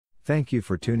Thank you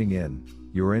for tuning in,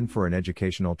 you're in for an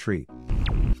educational treat.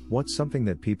 What's something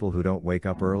that people who don't wake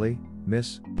up early,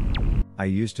 miss? I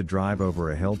used to drive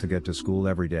over a hill to get to school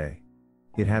every day.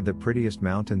 It had the prettiest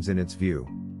mountains in its view.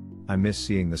 I miss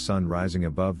seeing the sun rising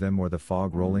above them or the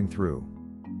fog rolling through.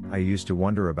 I used to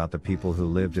wonder about the people who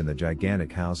lived in the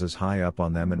gigantic houses high up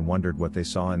on them and wondered what they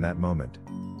saw in that moment.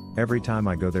 Every time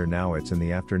I go there now it's in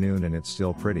the afternoon and it's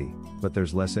still pretty, but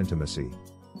there's less intimacy.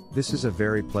 This is a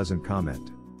very pleasant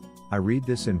comment. I read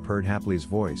this in Perd Hapley's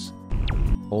voice.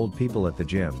 Old people at the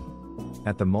gym.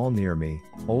 At the mall near me,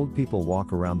 old people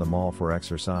walk around the mall for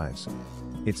exercise.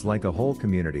 It's like a whole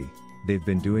community, they've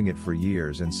been doing it for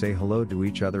years and say hello to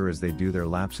each other as they do their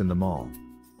laps in the mall.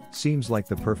 Seems like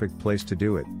the perfect place to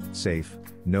do it, safe,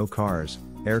 no cars,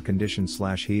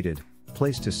 air-conditioned/heated,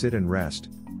 place to sit and rest,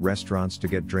 restaurants to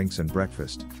get drinks and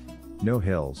breakfast. No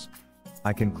hills.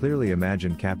 I can clearly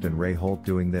imagine Captain Ray Holt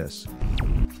doing this.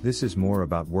 This is more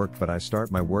about work, but I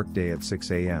start my workday at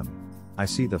 6 a.m. I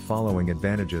see the following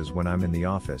advantages when I'm in the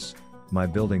office. My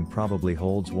building probably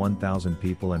holds 1,000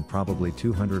 people and probably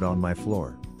 200 on my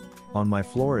floor. On my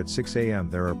floor at 6 a.m.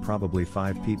 there are probably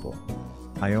 5 people.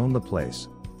 I own the place.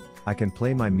 I can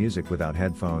play my music without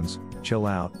headphones, chill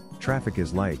out, traffic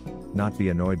is light, not be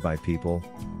annoyed by people,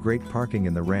 great parking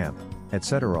in the ramp,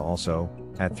 etc. Also,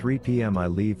 at 3 p.m. I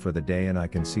leave for the day and I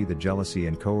can see the jealousy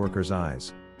in coworkers'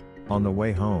 eyes. On the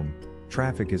way home,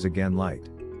 traffic is again light.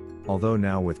 Although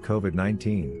now with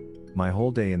COVID-19, my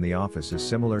whole day in the office is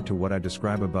similar to what I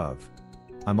describe above.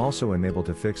 I'm also able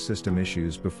to fix system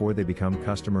issues before they become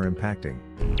customer impacting.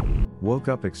 Woke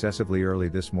up excessively early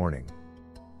this morning.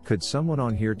 Could someone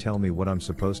on here tell me what I'm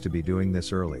supposed to be doing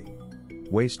this early?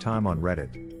 Waste time on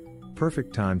Reddit.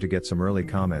 Perfect time to get some early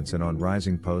comments and on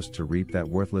rising posts to reap that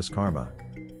worthless karma.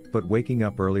 But waking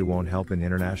up early won't help in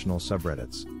international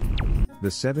subreddits. The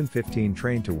 7:15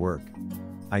 train to work.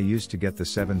 I used to get the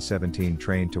 7:17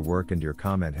 train to work and your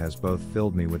comment has both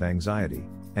filled me with anxiety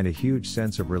and a huge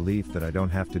sense of relief that I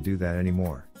don't have to do that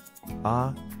anymore.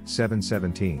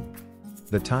 7:17.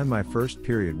 The time my first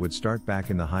period would start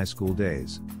back in the high school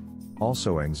days.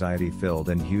 Also anxiety filled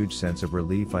and huge sense of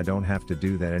relief I don't have to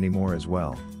do that anymore as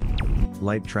well.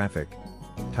 Light traffic,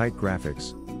 tight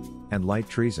graphics, and light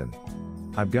treason.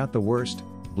 I've got the worst,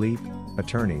 bleep,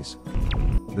 attorneys.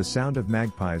 The sound of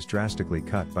magpies drastically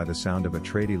cut by the sound of a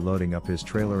tradie loading up his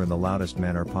trailer in the loudest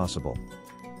manner possible.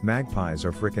 Magpies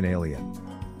are frickin' alien.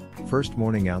 First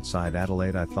morning outside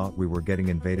Adelaide I thought we were getting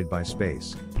invaded by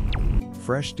space.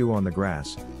 Fresh dew on the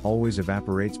grass, always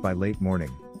evaporates by late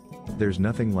morning. There's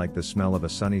nothing like the smell of a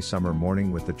sunny summer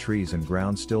morning with the trees and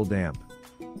ground still damp.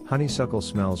 Honeysuckle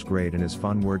smells great and is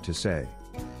fun word to say.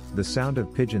 The sound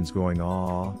of pigeons going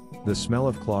aw, the smell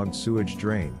of clogged sewage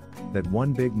drain, that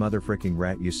one big motherfricking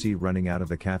rat you see running out of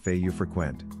the cafe you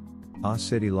frequent.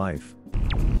 City life.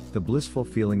 The blissful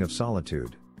feeling of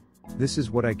solitude. This is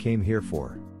what I came here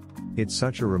for. It's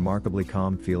such a remarkably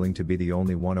calm feeling to be the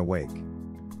only one awake.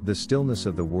 The stillness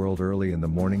of the world early in the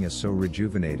morning is so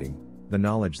rejuvenating, the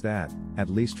knowledge that, at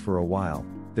least for a while,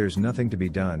 there's nothing to be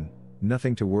done,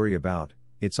 nothing to worry about,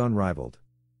 it's unrivaled.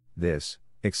 This,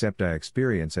 except I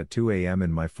experience at 2 a.m.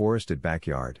 in my forested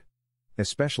backyard.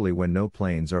 Especially when no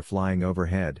planes are flying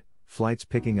overhead, flights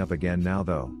picking up again now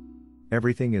though.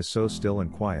 Everything is so still and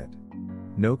quiet.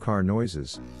 No car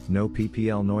noises, no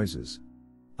PPL noises.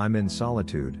 I'm in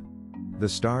solitude. The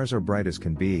stars are bright as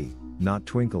can be, not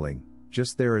twinkling,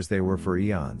 just there as they were for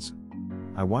eons.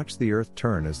 I watch the earth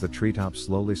turn as the treetops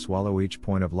slowly swallow each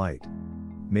point of light.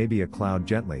 Maybe a cloud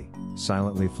gently,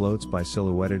 silently floats by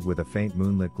silhouetted with a faint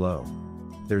moonlit glow.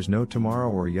 There's no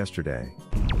tomorrow or yesterday.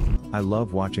 I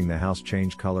love watching the house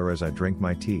change color as I drink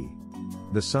my tea.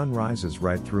 The sun rises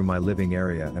right through my living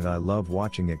area and I love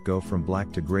watching it go from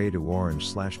black to gray to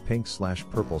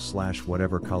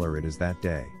orange/pink/purple/whatever color it is that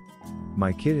day.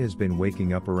 My kid has been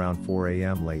waking up around 4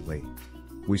 a.m. lately.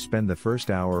 We spend the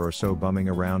first hour or so bumming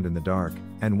around in the dark,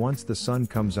 and once the sun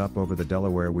comes up over the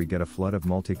Delaware we get a flood of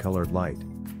multicolored light.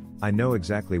 I know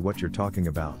exactly what you're talking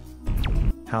about.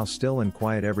 How still and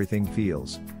quiet everything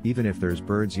feels, even if there's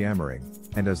birds yammering,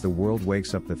 and as the world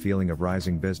wakes up the feeling of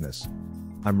rising business.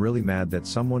 I'm really mad that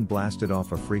someone blasted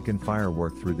off a freaking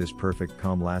firework through this perfect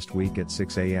calm last week at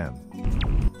 6 a.m.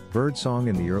 Bird song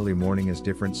in the early morning is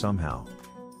different somehow.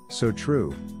 So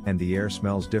true, and the air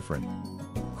smells different.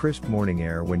 Crisp morning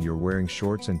air when you're wearing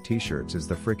shorts and t-shirts is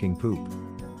the freaking poop.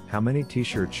 How many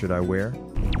t-shirts should I wear?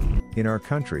 In our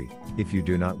country, if you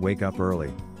do not wake up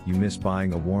early, you miss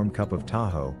buying a warm cup of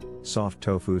Tahoe, soft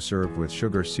tofu served with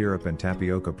sugar syrup and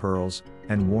tapioca pearls,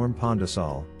 and warm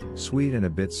pandesal, sweet and a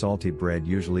bit salty bread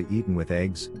usually eaten with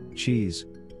eggs, cheese,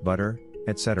 butter,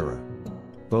 etc.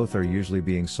 Both are usually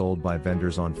being sold by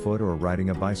vendors on foot or riding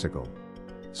a bicycle.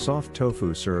 Soft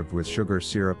tofu served with sugar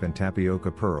syrup and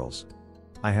tapioca pearls.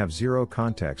 I have zero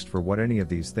context for what any of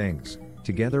these things,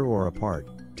 together or apart,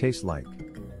 taste like.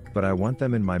 But I want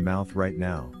them in my mouth right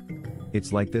now.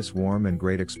 It's like this warm and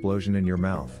great explosion in your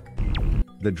mouth.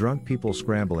 The drunk people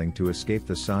scrambling to escape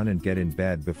the sun and get in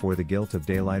bed before the guilt of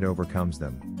daylight overcomes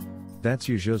them. That's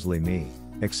usually me,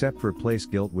 except replace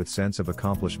guilt with sense of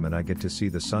accomplishment. I get to see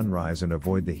the sunrise and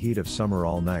avoid the heat of summer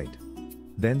all night.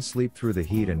 Then sleep through the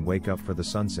heat and wake up for the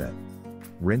sunset.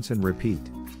 Rinse and repeat.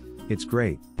 It's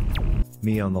great.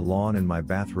 Me on the lawn in my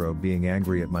bathrobe being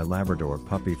angry at my Labrador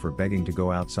puppy for begging to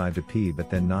go outside to pee but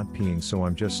then not peeing, so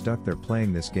I'm just stuck there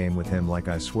playing this game with him like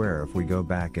I swear if we go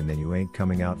back and then you ain't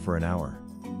coming out for an hour.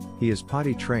 He is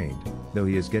potty trained, though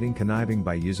he is getting conniving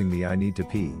by using the I need to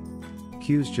pee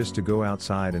cues just to go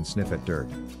outside and sniff at dirt.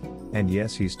 And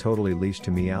yes, he's totally leashed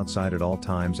to me outside at all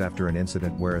times after an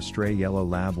incident where a stray yellow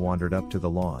lab wandered up to the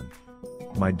lawn.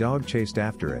 My dog chased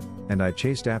after it, and I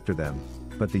chased after them,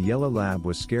 but the yellow lab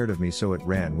was scared of me so it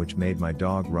ran, which made my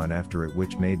dog run after it,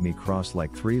 which made me cross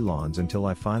like 3 lawns until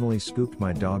I finally scooped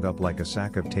my dog up like a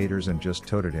sack of taters and just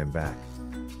toted him back.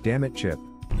 Damn it, Chip.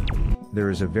 There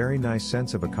is a very nice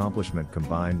sense of accomplishment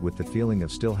combined with the feeling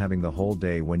of still having the whole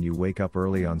day when you wake up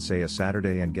early on, say, a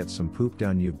Saturday and get some poop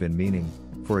done you've been meaning,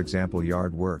 for example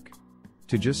yard work.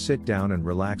 To just sit down and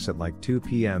relax at like 2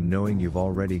 p.m. knowing you've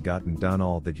already gotten done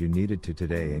all that you needed to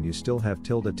today and you still have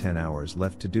till 10 hours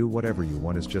left to do whatever you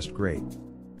want is just great.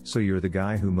 So you're the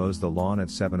guy who mows the lawn at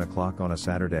 7 o'clock on a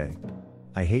Saturday?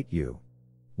 I hate you.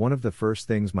 One of the first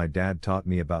things my dad taught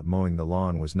me about mowing the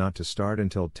lawn was not to start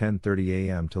until 10:30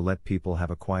 a.m. to let people have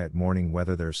a quiet morning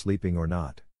whether they're sleeping or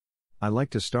not. I like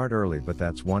to start early, but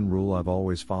that's one rule I've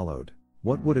always followed.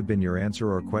 What would have been your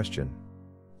answer or question?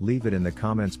 Leave it in the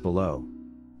comments below.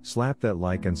 Slap that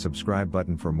like and subscribe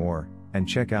button for more, and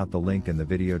check out the link in the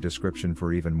video description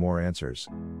for even more answers.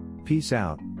 Peace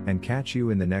out, and catch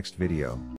you in the next video.